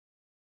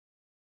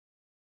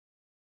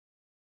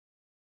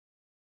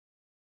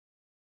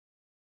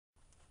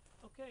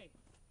Okay,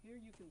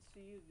 here you can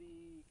see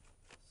the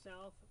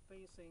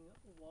south-facing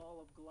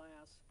wall of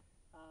glass.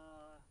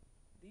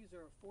 These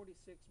are 46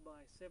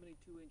 by 72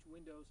 inch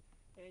windows,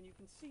 and you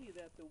can see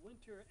that the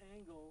winter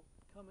angle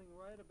coming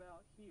right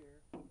about here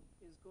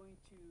is going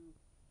to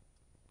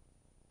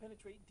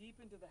penetrate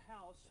deep into the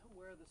house,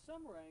 where the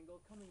summer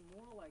angle coming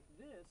more like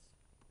this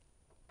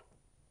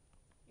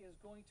is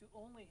going to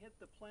only hit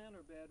the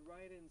planter bed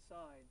right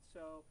inside.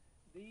 So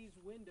these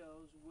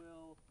windows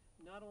will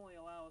not only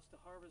allow us to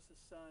harvest the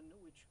sun,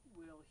 which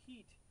will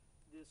heat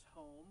this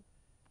home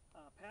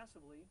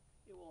passively,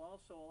 it will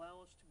also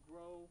allow us to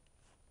grow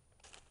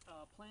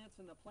plants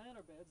in the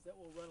planter beds that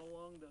will run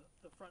along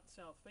the front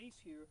south face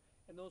here,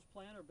 and those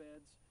planter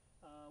beds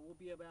will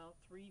be about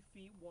 3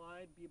 feet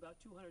wide, be about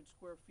 200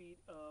 square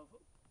feet of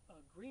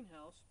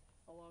greenhouse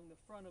along the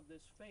front of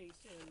this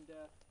face, and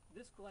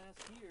this glass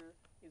here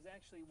is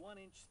actually 1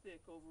 inch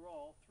thick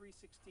overall,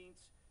 3/16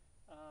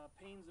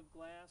 panes of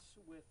glass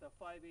with a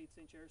 5/8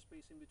 inch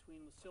airspace in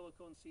between with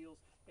silicone seals,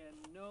 and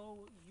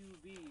no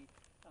UV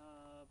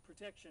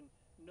protection,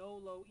 no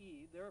low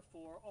E.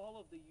 Therefore, all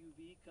of the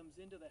UV comes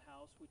into the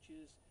house, which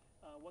is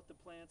what the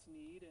plants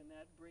need, and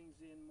that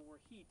brings in more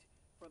heat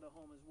for the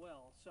home as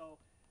well. So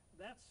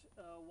that's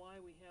why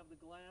we have the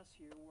glass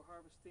here. We're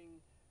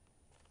harvesting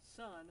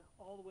sun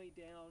all the way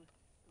down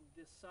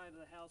this side of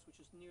the house, which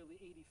is nearly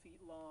 80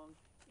 feet long,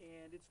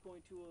 and it's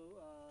going to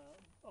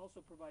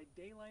also provide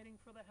daylighting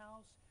for the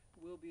house.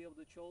 We'll be able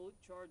to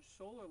charge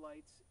solar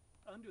lights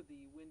under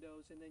the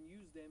windows and then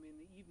use them in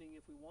the evening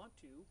if we want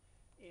to.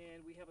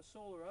 And we have a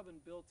solar oven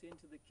built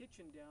into the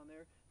kitchen down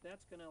there.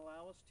 That's going to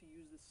allow us to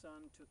use the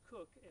sun to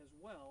cook as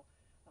well.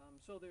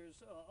 So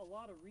there's a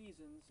lot of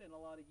reasons and a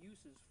lot of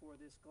uses for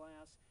this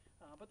glass,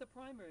 but the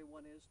primary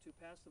one is to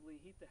passively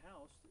heat the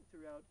house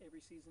throughout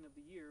every season of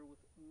the year with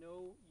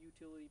no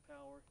utility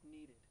power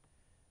needed.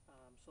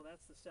 So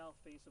that's the south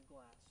face of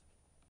glass.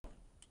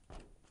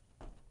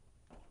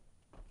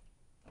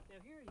 Now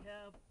here you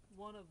have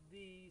one of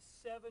the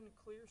 7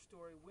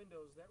 clear-story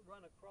windows that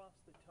run across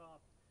the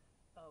top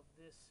of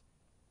this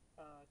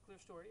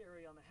clear-story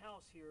area on the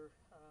house here,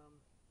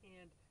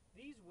 and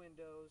these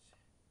windows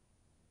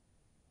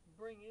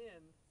bring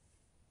in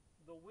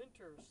the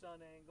winter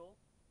sun angle.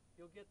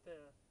 You'll get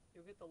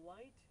the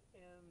light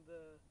and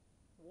the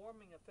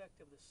warming effect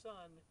of the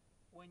sun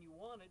when you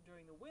want it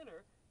during the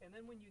winter, and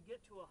then when you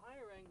get to a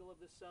higher angle of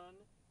the sun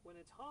when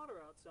it's hotter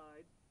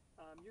outside,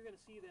 you're going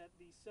to see that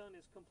the sun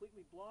is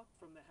completely blocked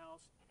from the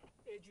house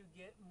as you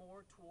get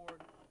more toward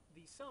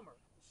the summer.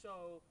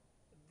 So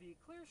the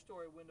clear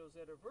story windows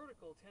that are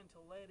vertical tend to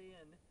let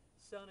in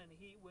sun and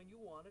heat when you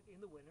want it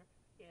in the winter,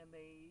 and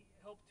they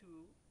help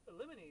to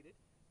eliminate it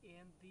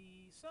in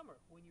the summer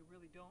when you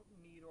really don't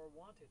need or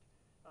want it.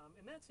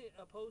 And that's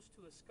opposed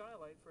to a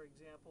skylight, for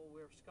example,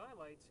 where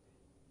skylights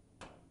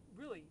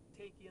really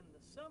take in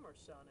the summer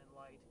sun and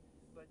light,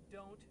 but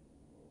don't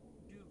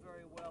do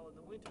very well in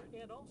the winter,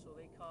 and also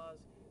they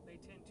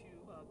tend to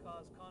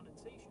cause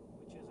condensation,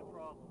 which is a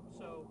problem.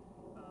 So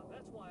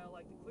that's why I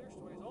like the clear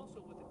stories.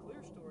 Also, with the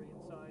clear story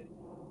inside,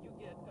 you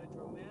get a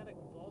dramatic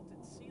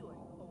vaulted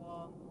ceiling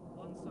along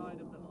one side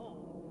of the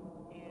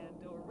home,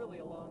 and or really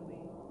along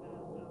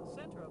the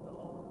center of the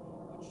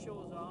home, which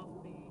shows off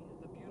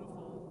the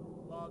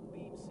beautiful log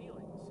beam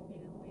ceilings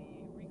and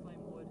the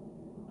reclaimed wood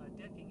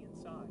decking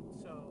inside.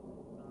 So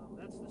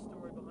that's the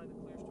story behind the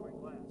clear story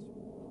glass.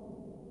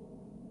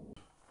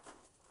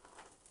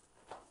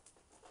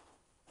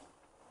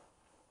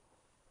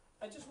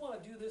 I just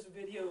want to do this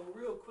video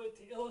real quick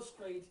to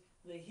illustrate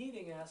the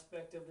heating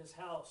aspect of this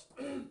house.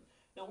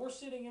 Now we're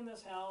sitting in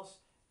this house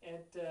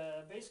at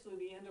basically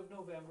the end of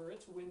November.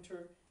 It's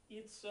winter.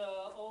 It's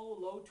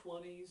low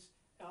 20s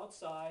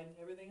outside.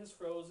 Everything is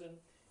frozen,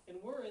 and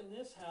we're in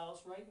this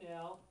house right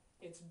now.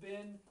 It's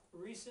been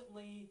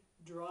recently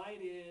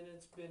dried in.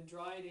 It's been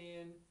dried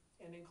in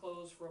and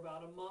enclosed for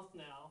about a month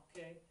now.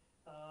 Okay,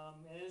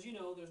 and as you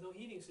know, there's no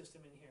heating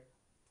system in here.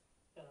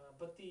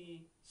 But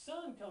the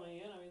sun coming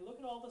in, I mean, look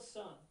at all the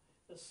sun.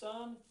 The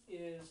sun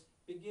is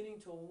beginning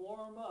to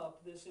warm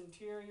up this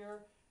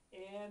interior,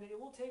 and it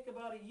will take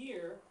about a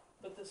year,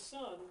 but the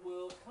sun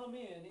will come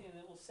in and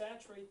it will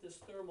saturate this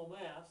thermal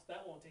mass.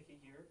 That won't take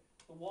a year,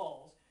 the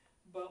walls.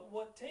 But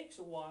what takes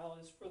a while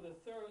is for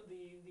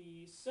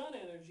the sun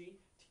energy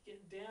to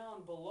get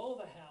down below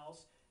the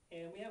house,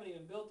 and we haven't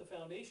even built the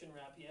foundation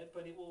wrap yet,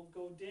 but it will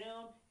go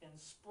down and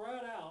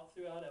spread out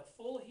throughout a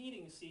full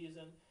heating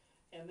season.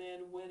 And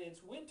then when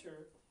it's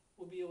winter,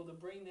 we'll be able to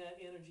bring that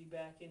energy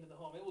back into the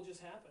home. It will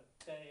just happen.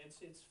 Okay,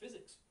 it's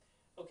physics.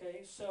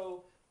 Okay,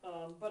 so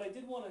but I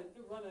did want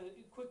to run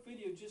a quick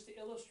video just to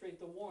illustrate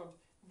the warmth.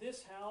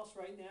 This house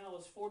right now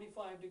is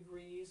 45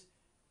 degrees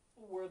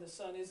where the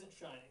sun isn't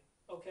shining.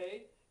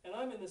 Okay, and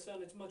I'm in the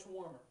sun. It's much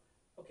warmer.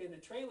 Okay, the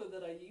trailer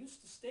that I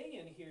used to stay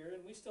in here,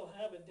 and we still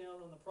have it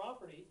down on the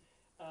property,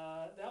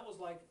 that was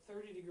like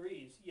 30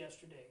 degrees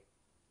yesterday,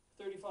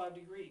 35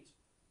 degrees.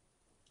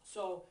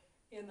 So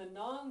in the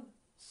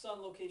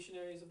non-sun location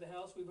areas of the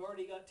house, we've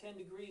already got 10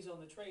 degrees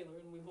on the trailer,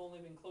 and we've only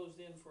been closed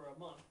in for a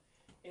month.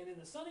 And in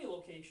the sunny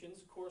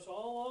locations, of course,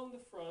 all along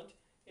the front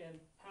And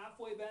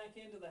halfway back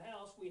into the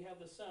house, we have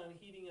the sun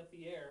heating up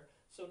the air.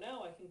 So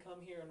now I can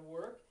come here and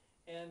work,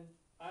 and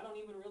I don't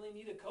even really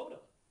need a coat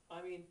on.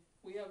 I mean,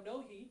 we have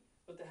no heat,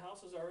 but the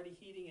house is already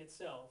heating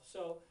itself.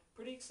 So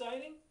pretty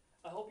exciting.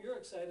 I hope you're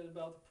excited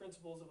about the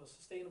principles of a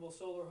sustainable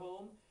solar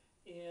home.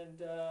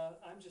 And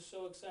I'm just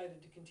so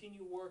excited to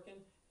continue working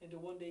and to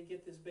one day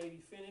get this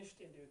baby finished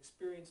and to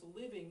experience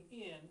living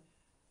in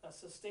a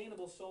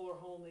sustainable solar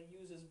home that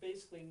uses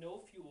basically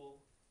no fuel,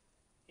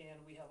 and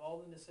we have all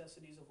the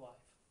necessities of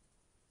life.